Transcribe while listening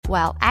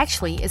Well,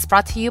 actually, it's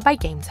brought to you by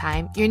Game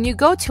Time, your new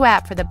go-to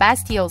app for the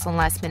best deals on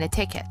last-minute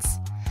tickets.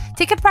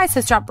 Ticket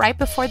prices drop right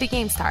before the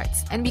game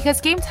starts, and because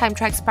Game Time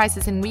tracks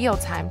prices in real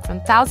time from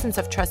thousands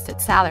of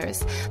trusted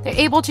sellers, they're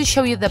able to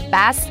show you the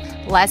best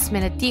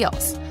last-minute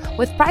deals,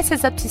 with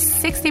prices up to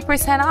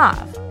 60%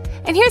 off.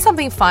 And here's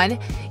something fun.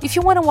 If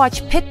you want to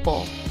watch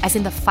Pitbull, as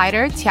in the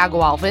fighter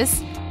Thiago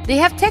Alves, they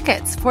have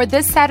tickets for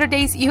this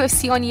Saturday's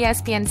UFC on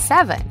ESPN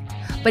 7.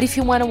 But if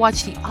you want to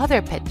watch the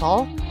other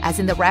Pitbull, as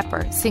in the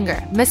rapper, singer,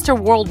 Mr.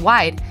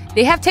 Worldwide,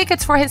 they have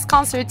tickets for his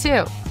concert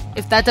too.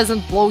 If that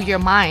doesn't blow your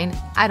mind,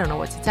 I don't know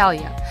what to tell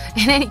you.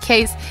 In any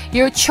case,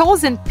 your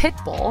chosen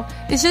Pitbull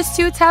is just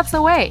 2 taps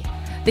away.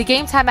 The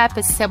Game Time app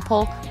is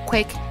simple,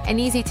 quick,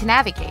 and easy to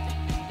navigate.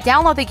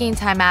 Download the Game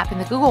Time app in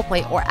the Google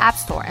Play or App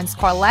Store and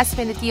score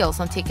last-minute deals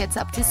on tickets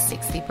up to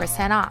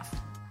 60% off.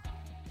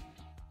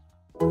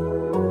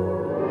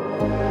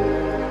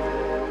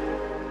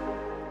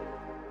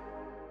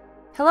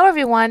 Hello,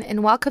 everyone,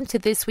 and welcome to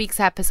this week's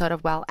episode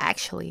of Well,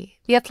 Actually,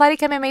 the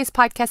Athletic MMA's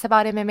podcast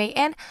about MMA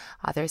and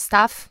other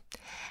stuff.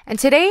 And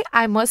today,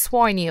 I must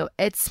warn you,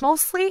 it's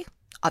mostly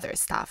other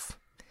stuff.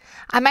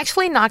 I'm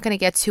actually not going to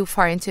get too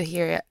far into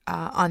here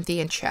on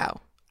the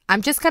intro.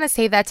 I'm just going to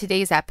say that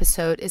today's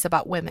episode is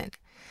about women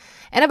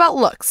and about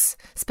looks.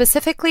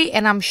 Specifically,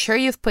 and I'm sure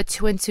you've put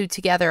 2 and 2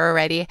 together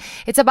already,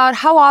 it's about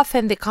how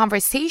often the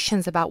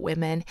conversations about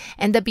women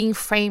end up being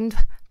framed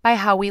by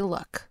how we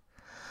look.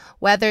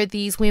 Whether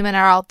these women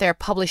are out there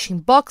publishing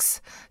books,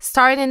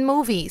 starring in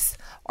movies,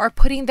 or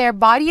putting their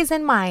bodies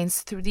and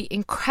minds through the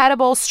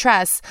incredible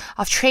stress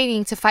of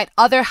training to fight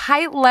other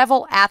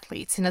high-level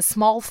athletes in a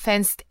small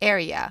fenced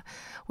area,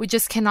 we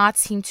just cannot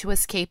seem to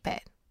escape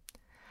it.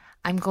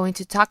 I'm going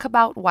to talk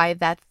about why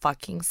that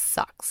fucking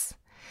sucks.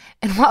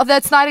 And while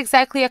that's not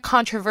exactly a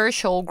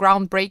controversial,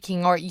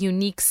 groundbreaking, or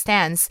unique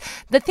stance,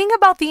 the thing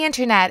about the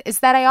internet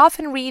is that I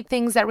often read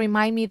things that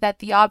remind me that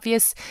the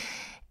obvious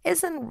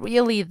isn't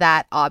really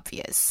that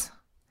obvious.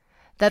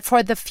 That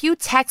for the few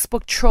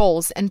textbook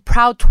trolls and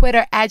proud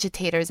Twitter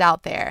agitators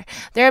out there,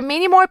 there are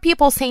many more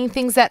people saying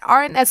things that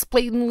aren't as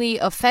blatantly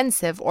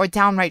offensive or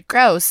downright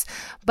gross,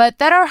 but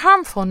that are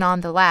harmful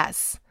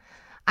nonetheless.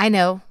 I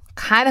know,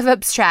 kind of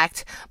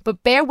abstract,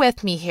 but bear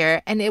with me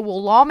here and it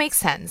will all make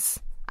sense.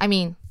 I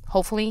mean,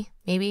 hopefully,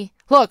 maybe.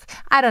 Look,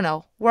 I don't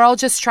know. We're all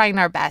just trying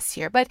our best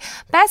here, but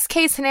best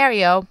case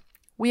scenario,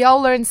 we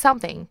all learned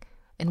something.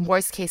 In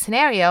worst case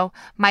scenario,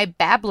 my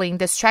babbling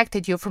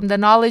distracted you from the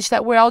knowledge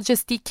that we're all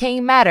just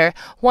decaying matter,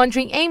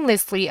 wandering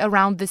aimlessly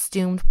around this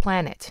doomed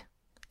planet.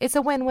 It's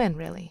a win-win,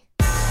 really.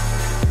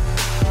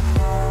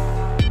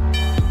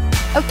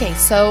 Okay,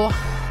 so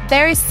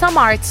there is some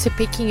art to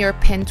picking your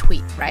pinned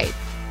tweet, right?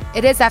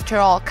 It is, after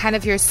all, kind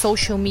of your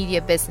social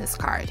media business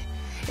card.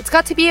 It's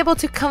got to be able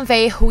to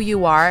convey who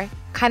you are,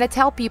 kind of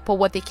tell people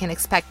what they can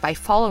expect by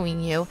following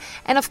you,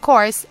 and of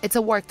course, it's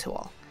a work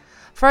tool.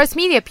 For us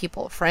media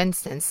people, for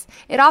instance,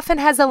 it often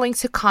has a link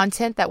to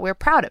content that we're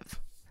proud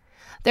of.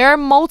 There are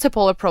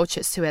multiple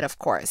approaches to it, of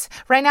course.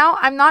 Right now,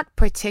 I'm not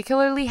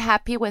particularly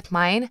happy with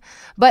mine,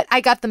 but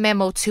I got the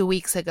memo 2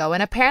 weeks ago,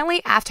 and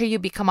apparently after you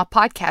become a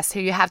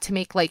podcaster, you have to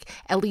make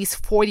at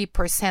least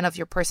 40% of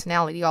your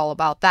personality all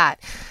about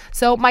that.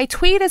 So my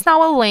tweet is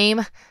now a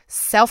lame,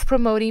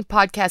 self-promoting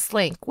podcast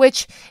link,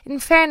 which, in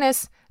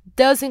fairness,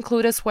 does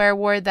include a swear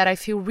word that I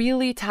feel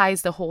really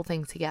ties the whole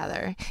thing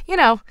together.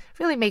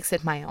 Really makes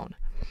it my own.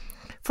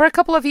 For a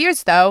couple of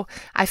years, though,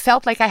 I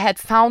felt like I had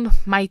found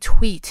my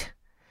tweet.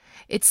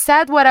 It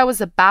said what I was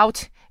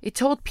about. It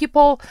told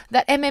people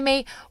that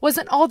MMA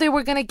wasn't all they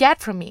were going to get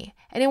from me.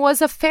 And it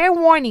was a fair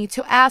warning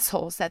to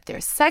assholes that their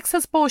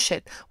sexist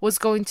bullshit was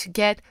going to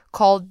get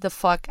called the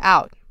fuck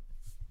out.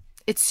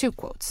 It's 2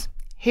 quotes.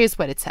 Here's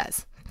what it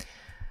says.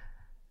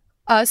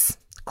 Us, :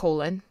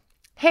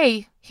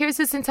 hey, here's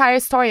this entire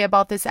story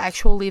about this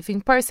actual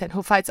living person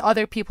who fights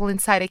other people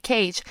inside a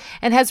cage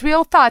and has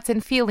real thoughts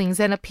and feelings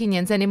and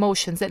opinions and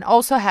emotions and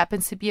also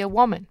happens to be a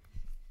woman.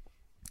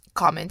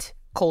 Comment, :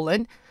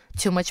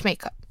 too much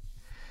makeup.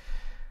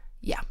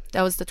 Yeah,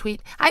 that was the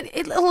tweet.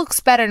 It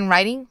looks better in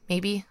writing,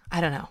 maybe. I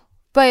don't know.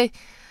 But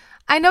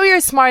I know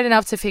you're smart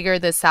enough to figure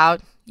this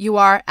out. You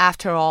are,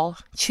 after all,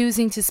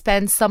 choosing to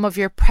spend some of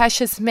your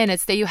precious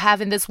minutes that you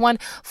have in this one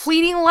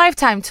fleeting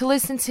lifetime to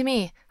listen to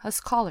me, a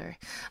scholar.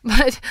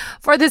 But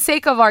for the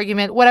sake of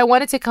argument, what I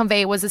wanted to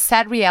convey was a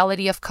sad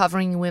reality of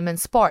covering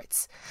women's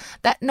sports.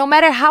 That no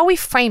matter how we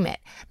frame it,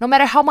 no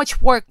matter how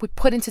much work we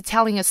put into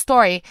telling a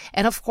story,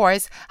 and of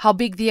course, how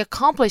big the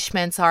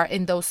accomplishments are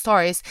in those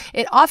stories,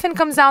 it often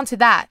comes down to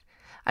that.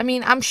 I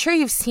mean, I'm sure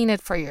you've seen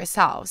it for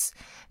yourselves.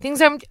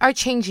 Things are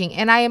changing,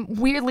 and I am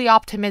weirdly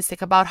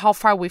optimistic about how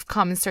far we've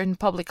come in certain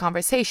public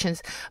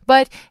conversations,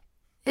 but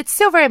it's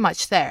still very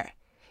much there.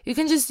 You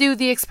can just do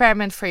the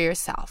experiment for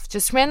yourself.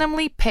 Just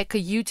randomly pick a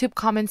YouTube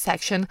comment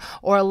section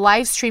or a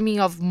live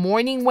streaming of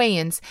morning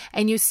weigh-ins,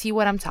 and you see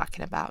what I'm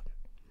talking about.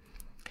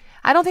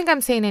 I don't think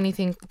I'm saying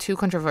anything too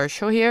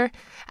controversial here.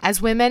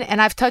 As women,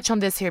 and I've touched on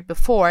this here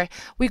before,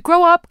 we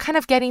grow up kind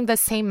of getting the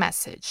same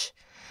message.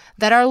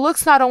 That our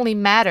looks not only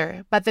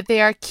matter, but that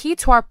they are key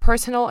to our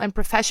personal and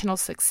professional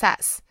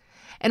success.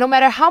 And no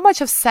matter how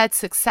much of said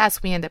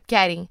success we end up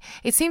getting,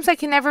 it seems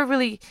like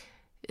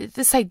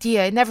this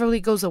idea, it never really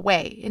goes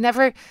away. It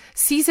never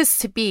ceases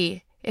to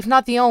be, if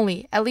not the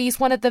only, at least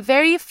one of the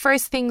very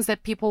first things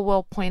that people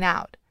will point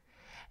out.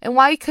 And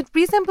while you could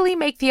reasonably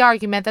make the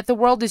argument that the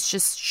world is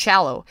just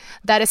shallow,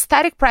 that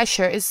aesthetic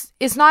pressure is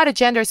not a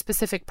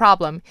gender-specific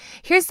problem,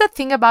 here's the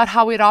thing about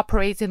how it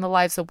operates in the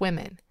lives of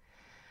women.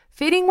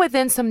 Fitting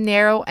within some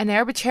narrow and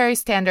arbitrary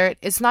standard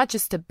is not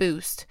just a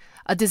boost,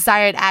 a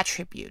desired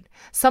attribute,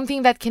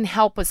 something that can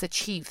help us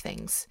achieve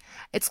things.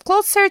 It's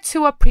closer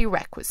to a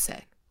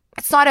prerequisite.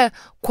 It's not a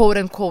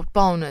quote-unquote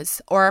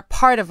bonus or a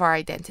part of our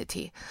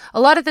identity. A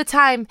lot of the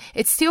time,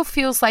 it still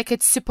feels like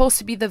it's supposed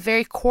to be the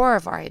very core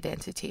of our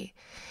identity.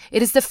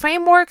 It is the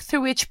framework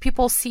through which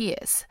people see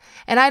us,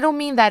 and I don't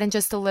mean that in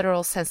just a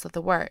literal sense of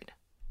the word.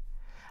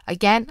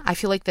 Again, I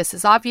feel like this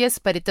is obvious,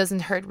 but it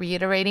doesn't hurt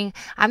reiterating.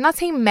 I'm not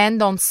saying men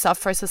don't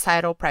suffer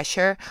societal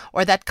pressure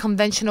or that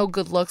conventional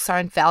good looks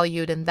aren't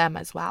valued in them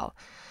as well.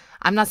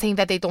 I'm not saying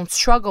that they don't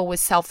struggle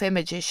with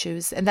self-image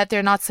issues and that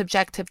they're not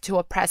subjective to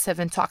oppressive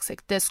and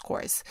toxic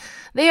discourse.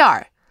 They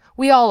are.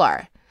 We all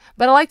are.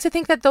 But I like to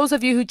think that those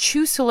of you who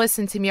choose to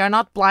listen to me are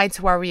not blind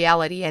to our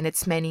reality and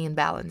its many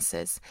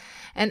imbalances.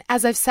 And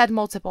as I've said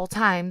multiple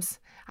times,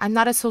 I'm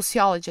not a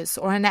sociologist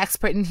or an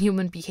expert in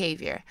human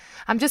behavior.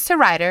 I'm just a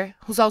writer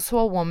who's also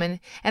a woman,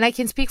 and I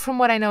can speak from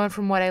what I know and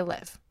from what I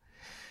live.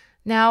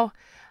 Now,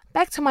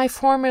 back to my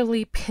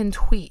formerly pinned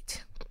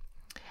tweet.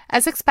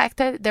 As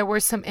expected, there were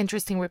some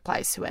interesting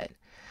replies to it.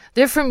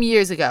 They're from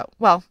years ago.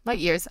 Well, not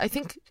years. I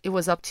think it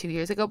was up 2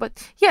 years ago.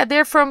 But yeah,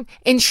 they're from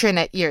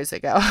intranet years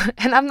ago.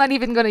 And I'm not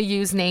even going to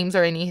use names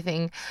or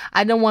anything.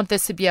 I don't want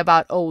this to be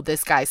about, oh,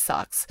 this guy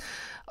sucks.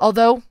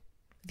 Although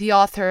the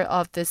author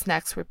of this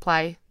next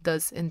reply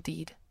does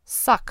indeed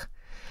suck.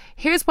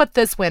 Here's what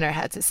this winner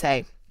had to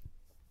say.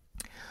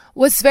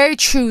 Was very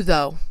true,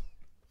 though.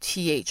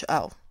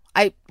 THO.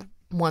 I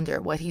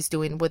wonder what he's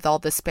doing with all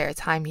the spare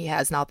time he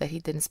has now that he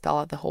didn't spell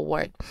out the whole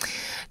word.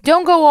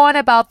 Don't go on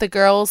about the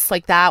girls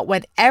like that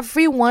when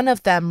every one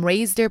of them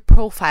raised their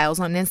profiles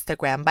on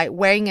Instagram by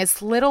wearing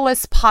as little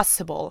as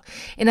possible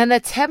in an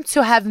attempt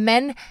to have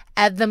men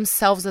add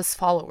themselves as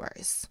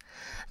followers.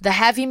 The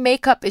heavy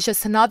makeup is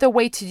just another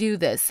way to do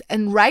this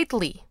and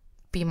rightly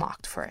be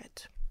mocked for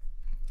it.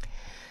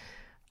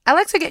 I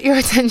like to get your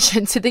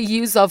attention to the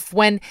use of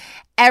when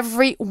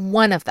every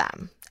one of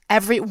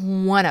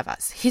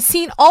us. He's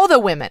seen all the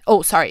women.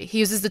 Oh, sorry. He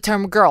uses the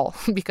term girl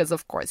because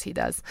of course he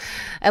does.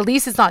 At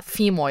least it's not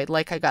femoid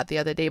like I got the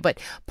other day. But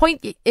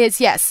point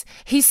is, yes,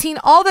 he's seen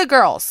all the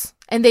girls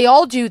and they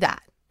all do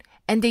that.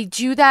 And they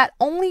do that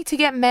only to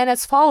get men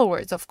as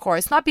followers, of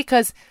course. Not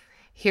because,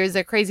 here's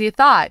a crazy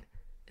thought,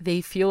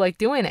 they feel like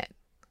doing it.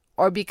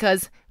 Or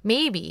because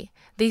maybe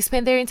they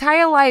spent their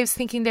entire lives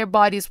thinking their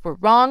bodies were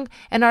wrong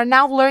and are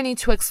now learning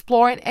to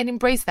explore and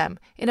embrace them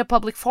in a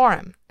public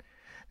forum.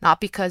 Not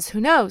because,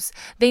 who knows,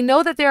 they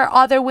know that there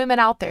are other women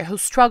out there who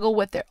struggle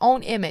with their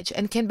own image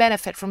and can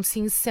benefit from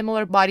seeing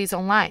similar bodies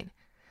online.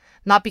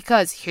 Not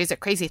because, here's a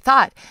crazy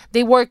thought,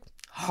 they work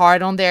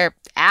hard on their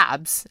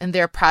abs and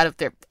they're proud of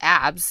their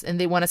abs and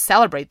they want to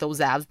celebrate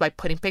those abs by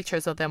putting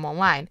pictures of them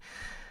online.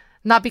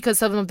 Not because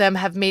some of them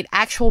have made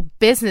actual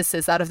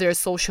businesses out of their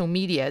social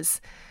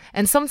medias.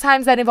 And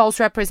sometimes that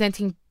involves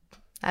representing,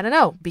 I don't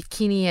know,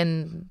 bikini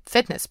and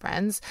fitness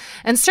brands.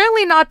 And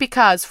certainly not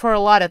because, for a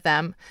lot of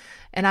them,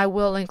 and I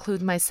will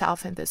include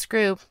myself in this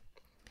group,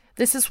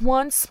 this is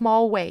one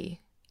small way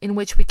in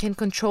which we can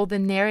control the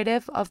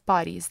narrative of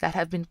bodies that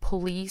have been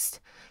policed,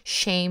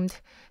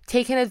 shamed,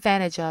 taken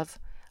advantage of,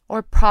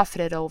 or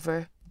profited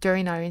over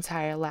during our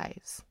entire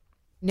lives.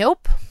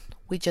 Nope,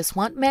 we just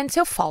want men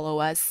to follow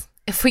us.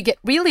 If we get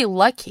really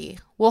lucky,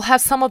 we'll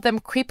have some of them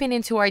creeping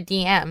into our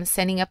DMs,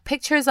 sending us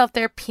pictures of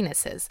their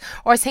penises,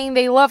 or saying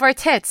they love our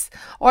tits,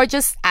 or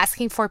just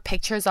asking for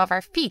pictures of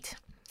our feet.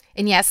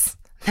 And yes,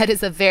 that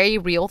is a very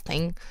real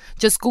thing.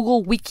 Just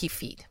Google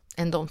WikiFeet.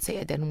 And don't say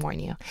I didn't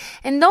warn you.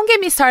 And don't get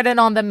me started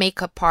on the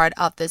makeup part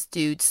of this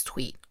dude's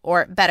tweet.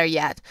 Or better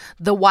yet,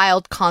 the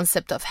wild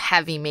concept of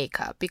heavy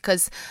makeup.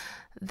 Because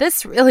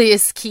this really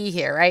is key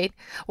here, right?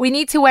 We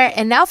need to wear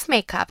enough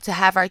makeup to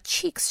have our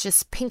cheeks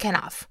just pink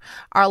enough,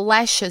 our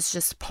lashes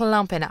just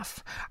plump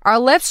enough, our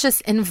lips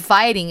just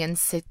inviting and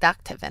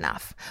seductive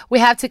enough. We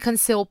have to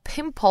conceal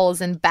pimples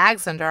and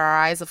bags under our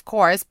eyes, of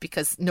course,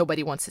 because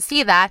nobody wants to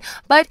see that,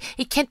 but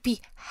it can't be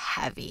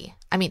heavy.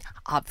 I mean,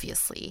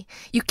 obviously.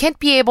 You can't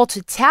be able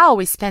to tell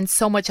we spend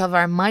so much of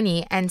our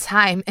money and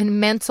time and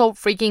mental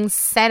freaking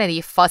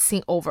sanity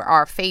fussing over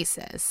our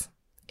faces.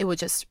 It would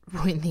just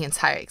ruin the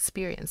entire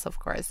experience, of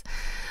course.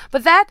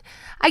 But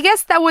I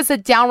guess that was a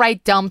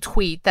downright dumb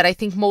tweet that I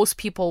think most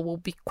people will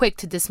be quick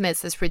to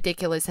dismiss as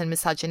ridiculous and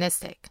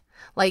misogynistic.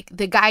 Like,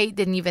 the guy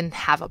didn't even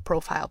have a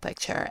profile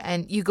picture,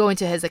 and you go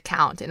into his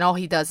account, and all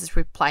he does is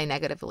reply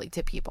negatively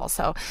to people.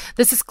 So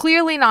this is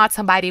clearly not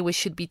somebody we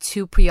should be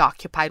too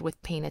preoccupied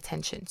with paying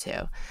attention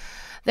to.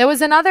 There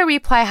was another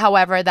reply,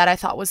 however, that I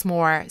thought was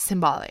more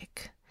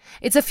symbolic.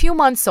 It's a few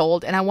months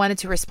old and I wanted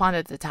to respond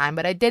at the time,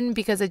 but I didn't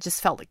because I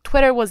just felt like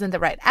Twitter wasn't the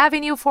right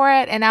avenue for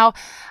it. And now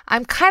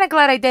I'm kind of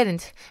glad I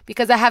didn't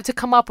because I have to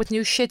come up with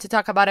new shit to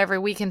talk about every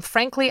week. And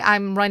frankly,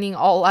 I'm running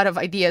all out of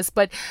ideas.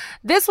 But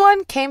this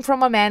one came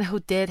from a man who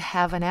did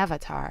have an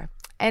avatar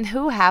and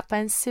who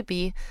happens to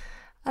be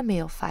a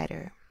male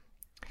fighter.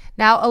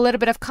 Now, a little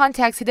bit of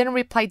context, he didn't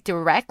reply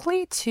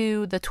directly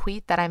to the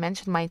tweet that I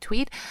mentioned, my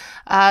tweet.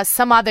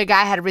 Some other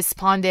guy had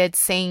responded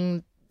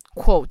saying,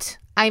 quote,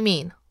 I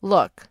mean,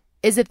 look,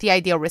 is it the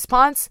ideal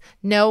response?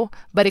 No,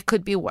 but it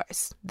could be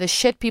worse. The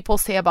shit people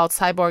say about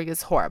Cyborg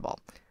is horrible.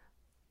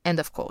 End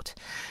of quote.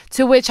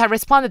 To which I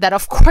responded that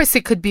of course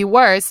it could be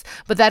worse,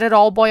 but that it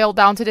all boiled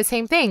down to the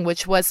same thing,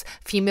 which was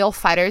female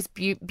fighters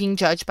being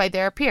judged by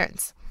their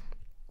appearance.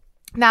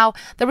 Now,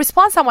 the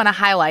response I want to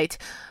highlight,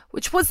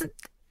 which wasn't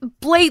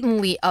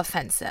blatantly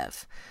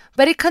offensive,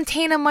 but it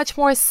contained a much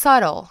more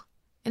subtle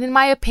and, in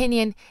my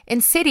opinion,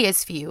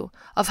 insidious view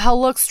of how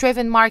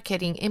looks-driven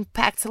marketing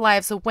impacts the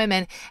lives of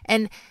women,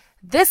 and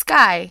this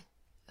guy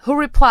who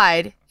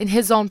replied in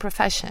his own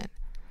profession,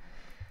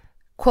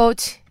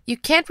 quote, you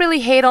can't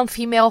really hate on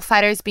female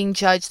fighters being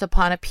judged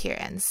upon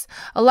appearance.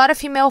 A lot of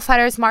female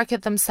fighters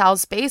market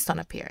themselves based on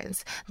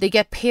appearance. They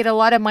get paid a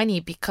lot of money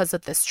because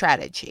of this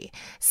strategy.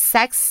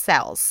 Sex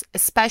sells,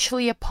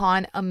 especially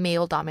upon a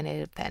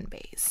male-dominated fan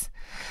base.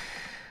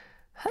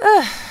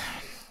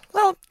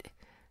 Well,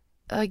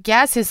 I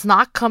guess he's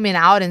not coming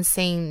out and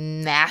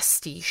saying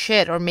nasty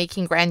shit or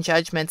making grand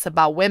judgments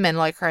about women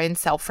like our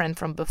incel friend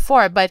from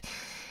before, but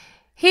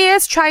he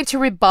is trying to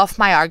rebuff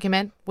my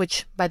argument,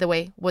 which, by the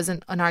way,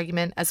 wasn't an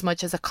argument as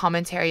much as a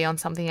commentary on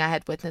something I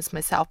had witnessed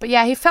myself. But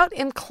yeah, he felt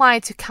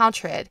inclined to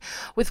counter it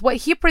with what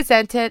he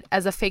presented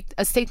as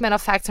a statement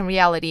of fact and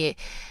reality.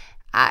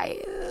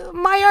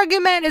 My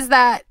argument is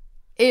that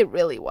it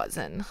really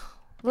wasn't.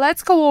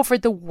 Let's go over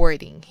the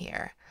wording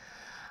here.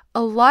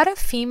 A lot of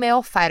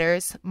female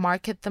fighters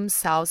market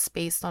themselves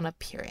based on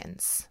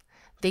appearance.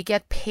 They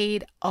get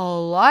paid a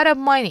lot of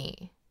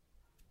money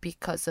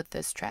because of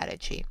this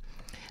strategy.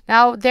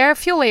 Now, there are a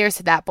few layers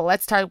to that, but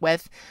let's start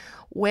with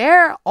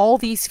where are all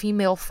these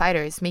female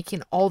fighters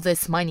making all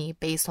this money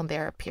based on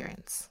their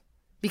appearance?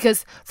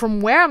 Because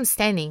from where I'm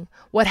standing,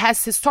 what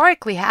has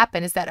historically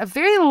happened is that a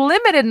very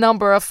limited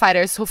number of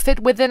fighters who fit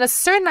within a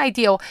certain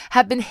ideal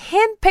have been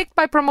handpicked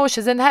by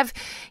promotions and have,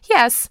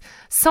 yes,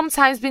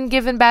 sometimes been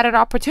given better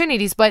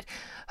opportunities, but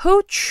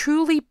who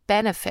truly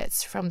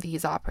benefits from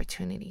these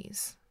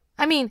opportunities?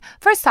 I mean,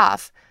 first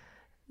off,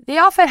 they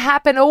often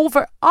happen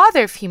over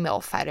other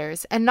female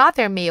fighters and not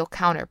their male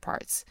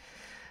counterparts.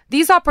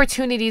 These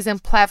opportunities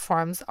and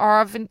platforms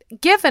are often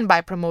given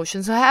by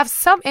promotions who have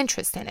some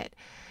interest in it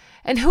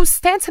and who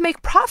stand to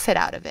make profit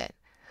out of it.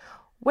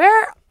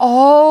 Where are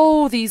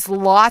all these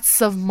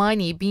lots of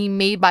money being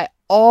made by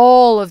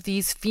all of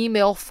these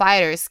female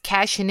fighters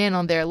cashing in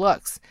on their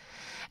looks?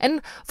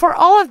 And for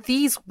all of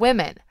these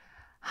women,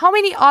 how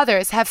many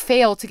others have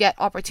failed to get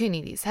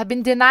opportunities, have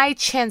been denied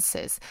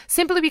chances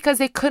simply because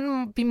they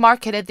couldn't be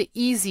marketed the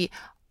easy,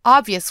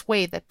 obvious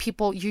way that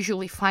people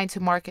usually find to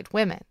market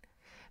women?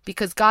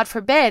 Because God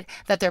forbid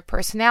that their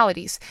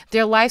personalities,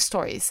 their life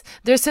stories,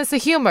 their sense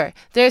of humor,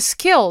 their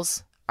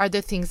skills are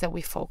the things that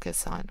we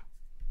focus on.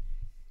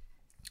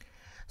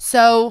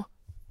 So,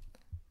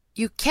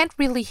 you can't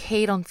really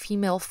hate on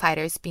female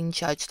fighters being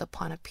judged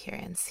upon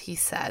appearance, he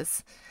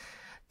says.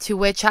 To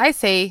which I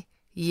say,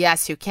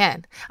 yes, you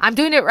can. I'm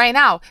doing it right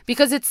now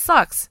because it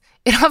sucks.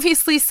 It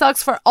obviously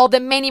sucks for all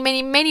the many,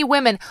 many, many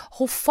women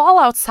who fall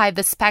outside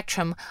the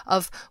spectrum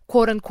of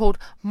quote-unquote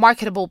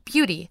marketable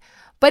beauty.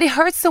 But it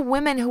hurts the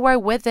women who are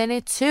within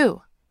it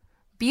too.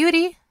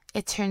 Beauty,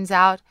 it turns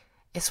out,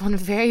 is one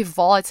very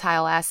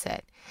volatile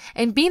asset.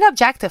 And being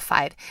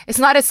objectified is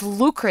not as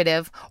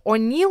lucrative or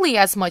nearly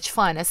as much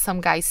fun as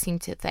some guys seem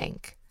to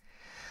think.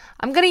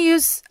 I'm going to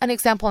use an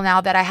example now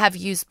that I have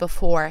used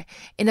before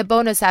in a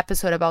bonus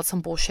episode about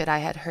some bullshit I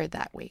had heard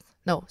that week.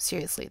 No,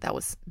 seriously, that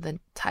was the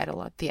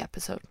title of the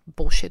episode,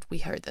 Bullshit We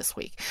Heard This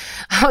Week.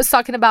 I was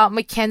talking about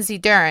Mackenzie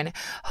Dern,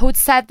 who'd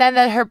said then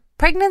that her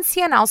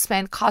pregnancy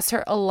announcement cost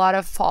her a lot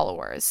of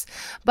followers.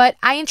 But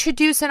I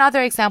introduced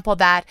another example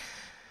that,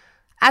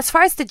 as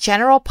far as the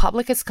general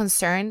public is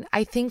concerned,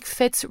 I think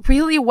fits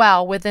really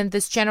well within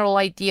this general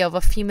idea of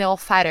a female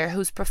fighter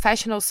whose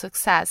professional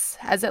success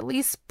has at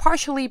least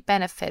partially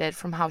benefited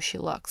from how she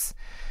looks.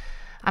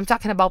 I'm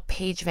talking about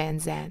Paige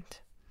VanZant.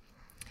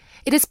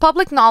 It is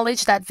public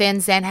knowledge that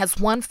VanZant has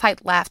one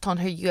fight left on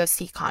her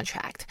UFC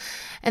contract,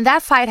 and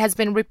that fight has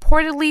been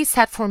reportedly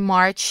set for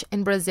March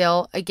in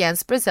Brazil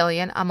against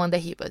Brazilian Amanda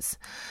Ribas.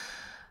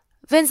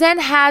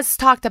 VanZant has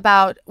talked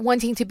about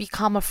wanting to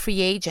become a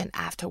free agent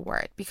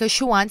afterward because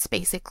she wants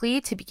basically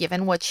to be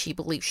given what she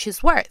believes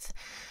she's worth.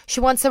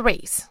 She wants a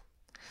raise.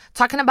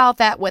 Talking about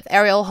that with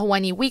Ariel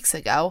Helwani weeks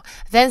ago,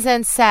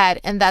 VanZant said,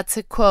 and that's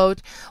a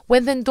quote,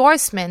 "With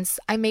endorsements,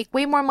 I make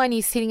way more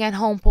money sitting at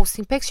home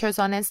posting pictures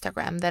on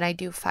Instagram than I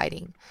do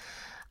fighting."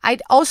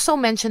 I'd also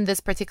mentioned this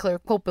particular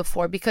quote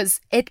before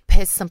because it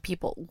pissed some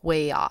people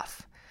way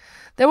off.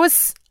 There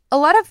was a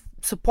lot of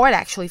support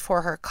actually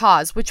for her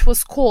cause, which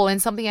was cool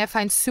and something I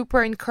find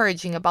super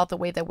encouraging about the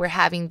way that we're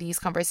having these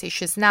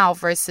conversations now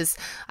versus,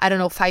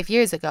 5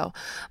 years ago.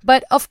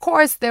 But of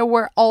course, there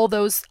were all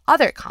those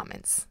other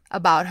comments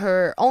about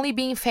her only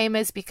being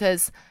famous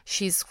because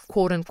she's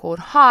quote unquote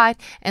hot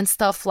and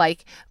stuff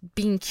like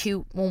being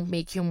cute won't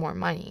make you more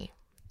money.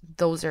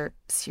 Those are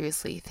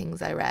seriously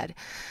things I read.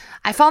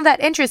 I found that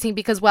interesting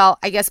because, well,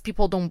 I guess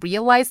people don't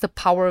realize the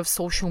power of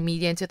social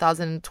media in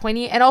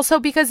 2020, and also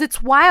because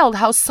it's wild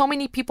how so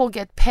many people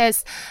get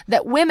pissed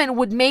that women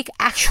would make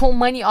actual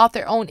money off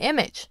their own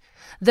image.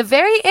 The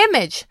very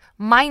image,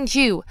 mind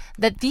you,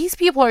 that these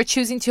people are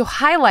choosing to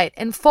highlight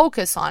and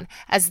focus on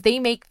as they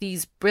make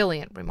these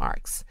brilliant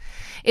remarks.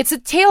 It's a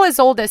tale as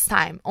old as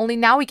time, only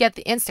now we get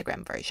the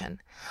Instagram version.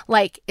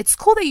 Like, it's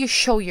cool that you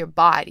show your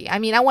body. I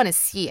mean, I want to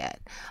see it.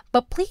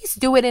 But please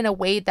do it in a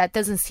way that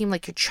doesn't seem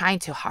like you're trying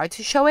too hard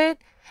to show it.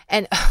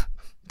 And,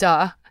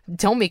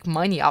 don't make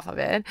money off of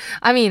it.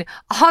 I mean,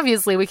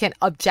 obviously we can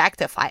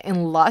objectify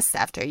and lust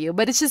after you,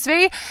 but it's just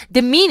very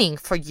demeaning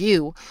for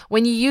you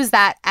when you use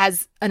that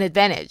as an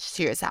advantage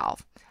to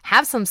yourself.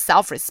 Have some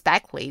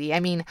self-respect, lady. I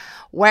mean,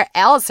 where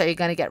else are you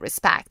going to get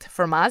respect?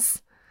 From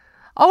us?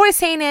 All we're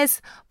saying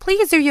is,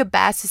 please do your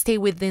best to stay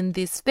within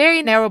this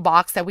very narrow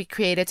box that we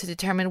created to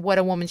determine what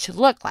a woman should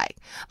look like.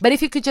 But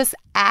if you could just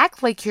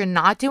act like you're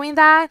not doing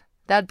that,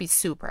 that'd be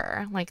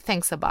super. Like,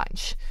 thanks a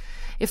bunch.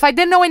 If I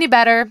didn't know any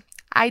better,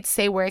 I'd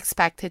say we're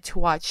expected to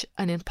watch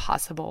an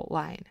impossible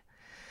line.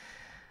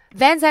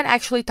 Van Zandt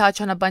actually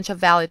touched on a bunch of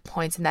valid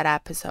points in that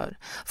episode.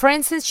 For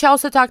instance, she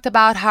also talked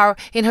about how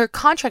in her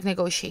contract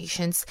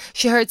negotiations,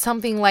 she heard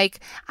something like,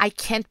 "I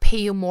can't pay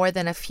you more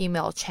than a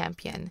female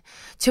champion."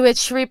 To which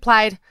she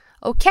replied,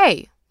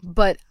 "Okay,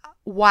 but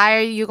why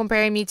are you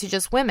comparing me to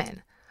just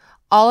women?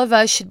 All of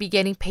us should be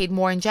getting paid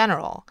more in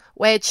general,"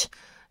 which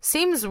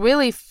seems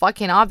really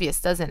fucking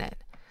obvious, doesn't it?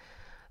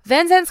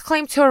 Van Zandt's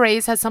claim to a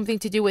raise has something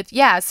to do with,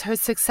 yes, her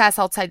success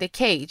outside the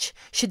cage.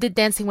 She did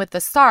Dancing with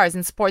the Stars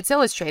in Sports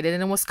Illustrated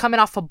and was coming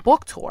off a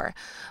book tour,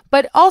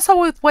 but also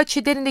with what she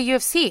did in the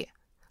UFC.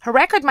 Her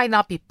record might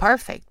not be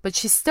perfect, but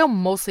she's still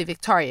mostly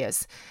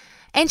victorious.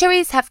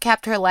 Injuries have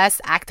kept her less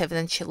active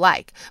than she'd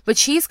like, but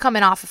she's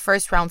coming off a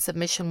first-round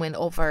submission win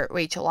over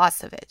Rachel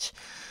Ostovich.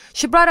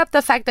 She brought up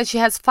the fact that she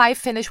has 5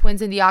 finish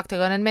wins in the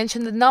octagon and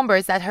mentioned the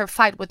numbers that her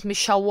fight with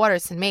Michelle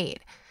Waterson made.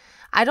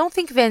 I don't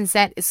think Van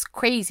Zandt is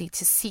crazy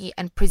to see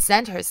and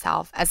present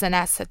herself as an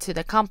asset to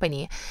the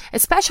company,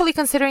 especially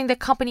considering the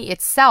company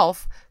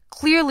itself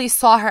clearly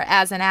saw her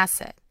as an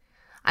asset.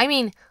 I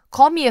mean,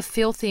 call me a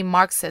filthy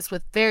Marxist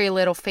with very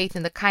little faith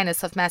in the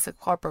kindness of massive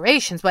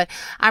corporations, but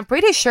I'm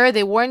pretty sure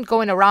they weren't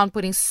going around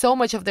putting so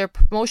much of their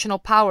promotional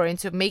power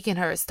into making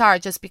her a star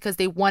just because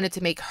they wanted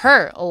to make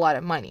her a lot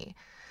of money.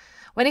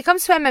 When it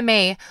comes to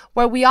MMA,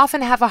 where we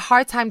often have a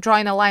hard time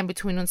drawing a line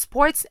between when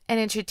sports and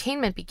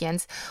entertainment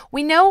begins,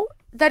 we know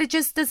that it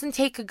just doesn't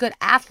take a good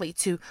athlete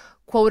to,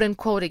 quote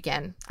unquote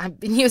again, I've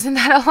been using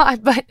that a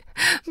lot, but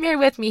bear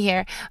with me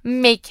here,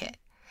 make it.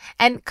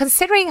 And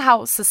considering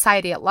how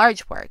society at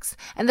large works,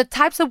 and the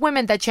types of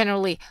women that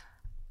generally,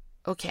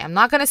 okay, I'm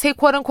not going to say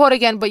quote unquote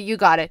again, but you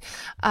got it,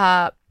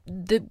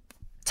 the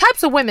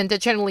types of women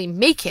that generally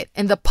make it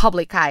in the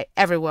public eye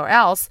everywhere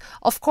else,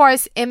 of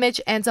course,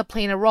 image ends up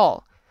playing a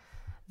role.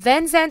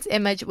 Van Zandt's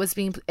image was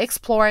being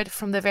explored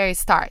from the very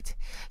start.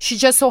 She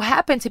just so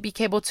happened to be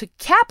able to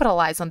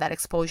capitalize on that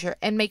exposure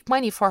and make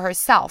money for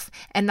herself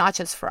and not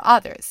just for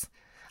others.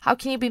 How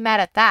can you be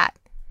mad at that?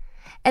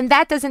 And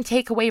that doesn't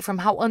take away from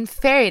how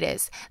unfair it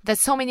is that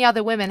so many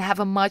other women have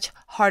a much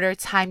harder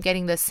time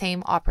getting the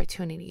same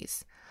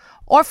opportunities.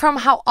 Or from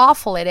how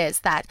awful it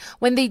is that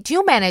when they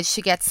do manage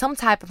to get some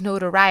type of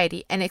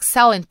notoriety and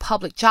excel in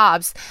public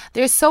jobs,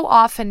 they're so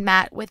often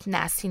met with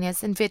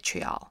nastiness and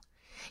vitriol.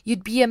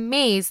 You'd be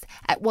amazed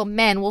at what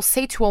men will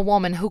say to a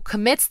woman who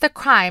commits the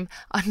crime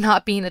on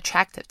not being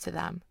attractive to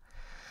them.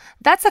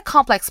 That's a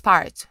complex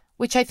part,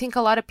 which I think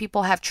a lot of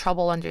people have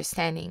trouble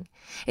understanding.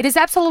 It is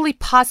absolutely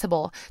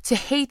possible to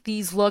hate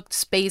these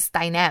looks-based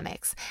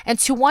dynamics and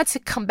to want to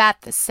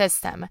combat the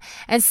system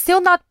and still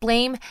not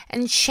blame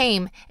and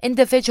shame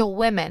individual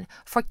women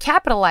for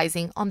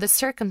capitalizing on the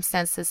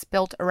circumstances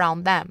built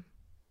around them,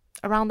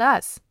 around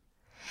us.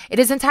 It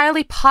is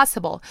entirely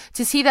possible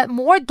to see that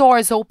more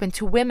doors open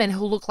to women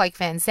who look like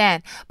Van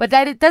Zandt, but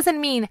that it doesn't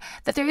mean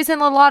that there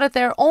isn't a lot of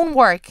their own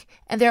work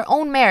and their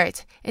own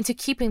merit into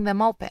keeping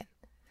them open.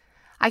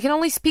 I can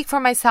only speak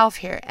for myself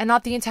here and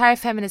not the entire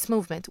feminist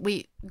movement.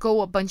 We go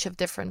a bunch of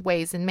different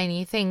ways in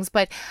many things,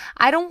 but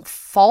I don't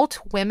fault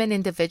women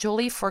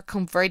individually for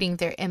converting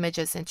their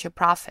images into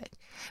profit,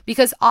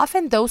 because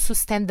often those who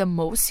stand the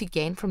most to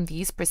gain from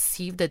these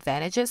perceived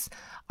advantages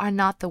are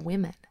not the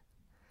women.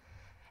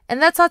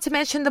 And that's not to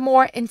mention the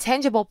more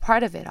intangible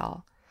part of it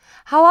all.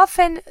 How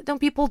often don't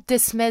people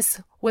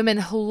dismiss women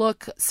who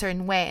look a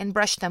certain way and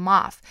brush them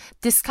off,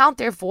 discount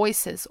their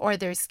voices or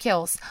their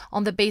skills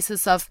on the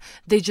basis of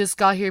they just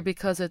got here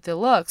because of their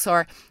looks,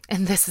 or,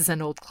 and this is an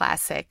old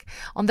classic,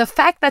 on the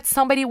fact that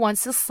somebody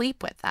wants to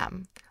sleep with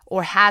them,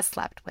 or has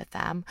slept with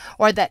them,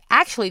 or that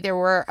actually there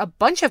were a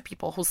bunch of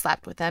people who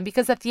slept with them,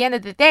 because at the end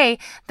of the day,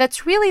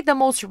 that's really the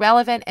most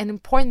relevant and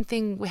important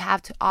thing we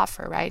have to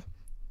offer, right?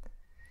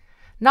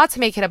 Not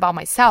to make it about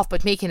myself,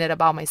 but making it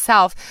about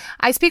myself,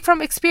 I speak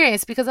from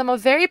experience because I'm a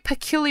very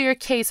peculiar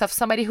case of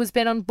somebody who's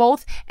been on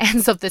both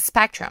ends of the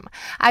spectrum.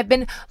 I've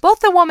been both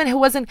the woman who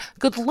wasn't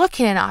good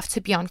looking enough to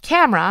be on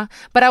camera,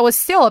 but I was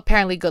still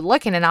apparently good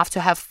looking enough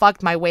to have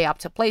fucked my way up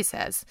to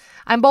places.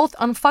 I'm both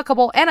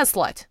unfuckable and a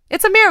slut.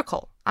 It's a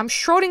miracle. I'm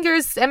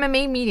Schrodinger's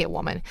MMA media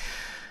woman.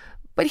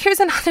 But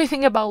here's another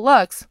thing about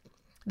looks.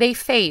 They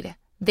fade.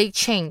 They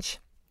change.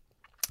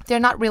 They're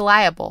not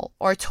reliable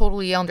or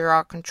totally under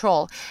our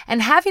control,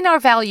 and having our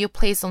value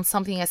placed on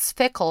something as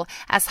fickle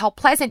as how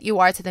pleasant you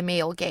are to the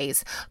male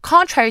gaze,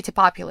 contrary to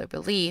popular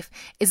belief,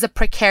 is a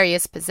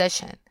precarious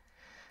position.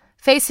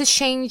 Faces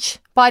change,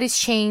 bodies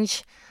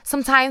change.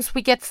 Sometimes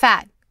we get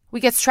fat, we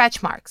get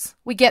stretch marks,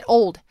 we get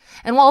old.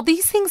 And while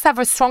these things have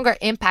a stronger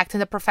impact in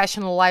the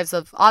professional lives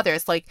of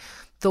others, like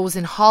those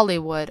in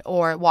Hollywood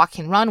or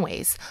walking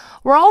runways,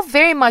 we're all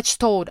very much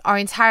told our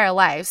entire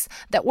lives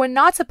that we're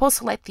not supposed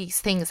to let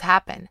these things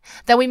happen,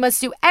 that we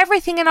must do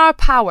everything in our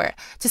power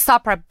to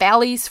stop our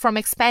bellies from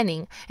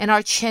expanding and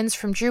our chins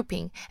from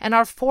drooping and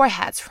our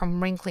foreheads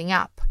from wrinkling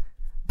up.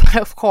 But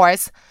of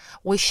course,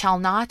 we shall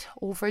not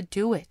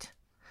overdo it.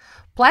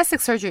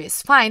 Plastic surgery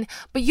is fine,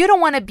 but you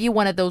don't want to be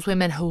one of those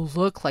women who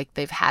look like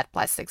they've had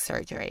plastic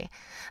surgery.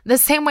 The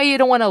same way you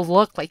don't want to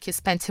look like you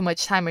spent too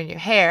much time on your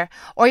hair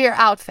or your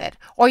outfit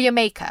or your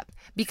makeup,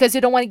 because you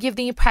don't want to give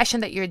the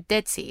impression that you're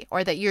ditzy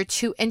or that you're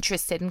too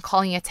interested in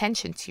calling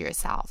attention to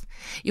yourself.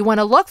 You want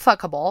to look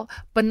fuckable,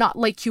 but not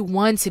like you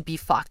want to be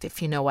fucked,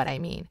 if you know what I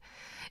mean.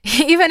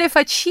 Even if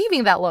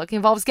achieving that look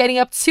involves getting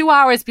up 2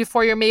 hours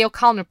before your male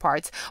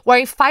counterparts,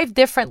 wearing 5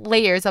 different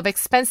layers of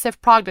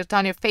expensive product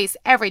on your face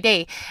every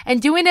day,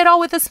 and doing it all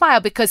with a smile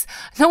because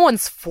no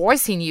one's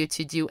forcing you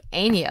to do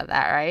any of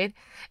that, right?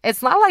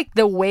 It's not like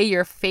the way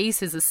your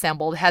face is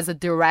assembled has a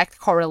direct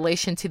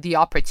correlation to the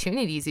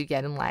opportunities you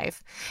get in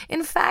life.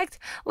 In fact,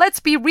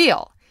 let's be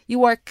real.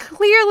 You are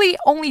clearly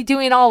only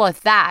doing all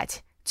of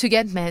that to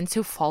get men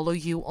to follow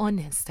you on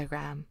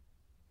Instagram.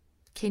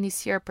 Can you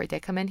see our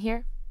predicament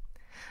here?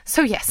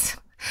 So yes,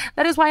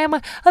 that is why I'm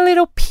a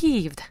little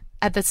peeved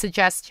at the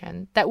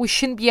suggestion that we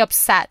shouldn't be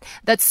upset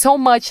that so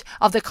much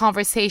of the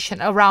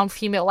conversation around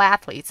female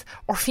athletes,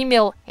 or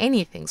female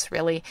anythings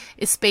really,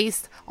 is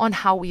based on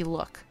how we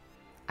look.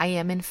 I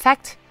am in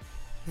fact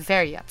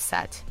very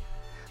upset.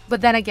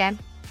 But then again,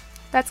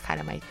 that's kind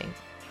of my thing.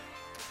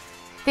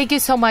 Thank you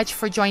so much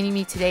for joining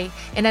me today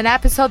in an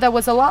episode that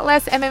was a lot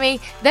less MMA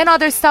than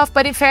other stuff,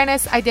 but in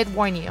fairness, I did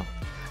warn you.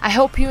 I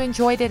hope you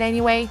enjoyed it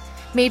anyway.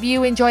 Maybe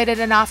you enjoyed it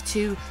enough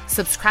to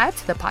subscribe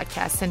to the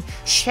podcast and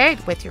share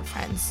it with your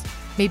friends.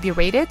 Maybe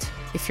rate it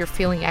if you're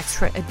feeling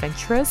extra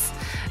adventurous.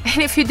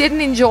 And if you didn't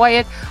enjoy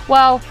it,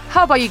 well,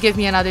 how about you give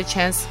me another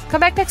chance?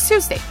 Come back next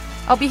Tuesday.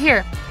 I'll be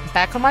here,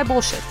 back on my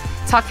bullshit,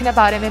 talking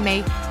about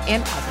MMA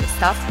and other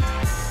stuff.